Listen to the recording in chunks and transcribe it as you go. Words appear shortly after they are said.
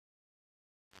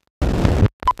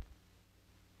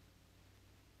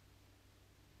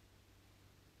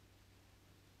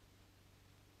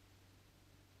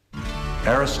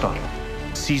Aristotle,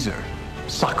 Caesar,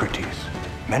 Socrates,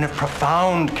 men of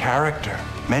profound character,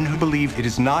 men who believe it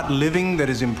is not living that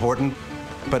is important,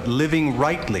 but living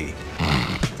rightly.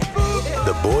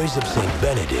 The boys of St.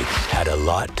 Benedict's had a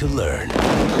lot to learn.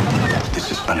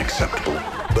 This is unacceptable.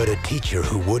 But a teacher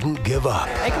who wouldn't give up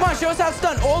Hey, come on, show us how it's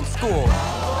done old school.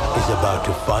 is about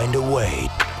to find a way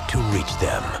to reach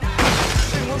them.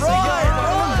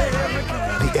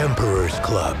 The Emperor's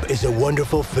Club is a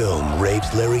wonderful film,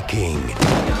 raves Larry King.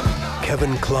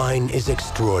 Kevin Kline is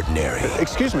extraordinary.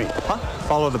 Excuse me, huh?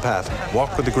 Follow the path.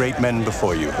 Walk with the great men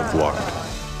before you have walked.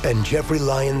 And Jeffrey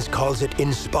Lyons calls it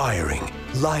inspiring,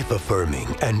 life-affirming,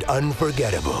 and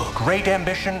unforgettable. Great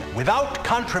ambition without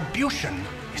contribution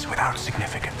is without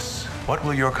significance. What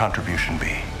will your contribution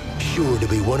be? Sure to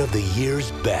be one of the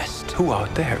year's best. Who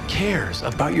out there cares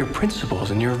about your principles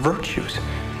and your virtues?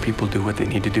 People do what they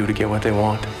need to do to get what they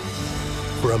want.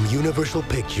 From Universal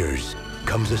Pictures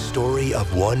comes a story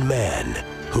of one man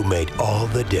who made all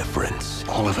the difference.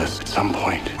 All of us, at some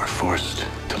point, were forced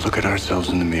to look at ourselves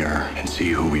in the mirror and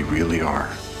see who we really are.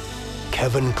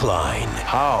 Kevin Kline,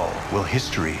 How will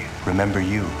history remember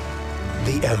you?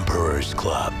 The Emperor's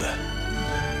Club.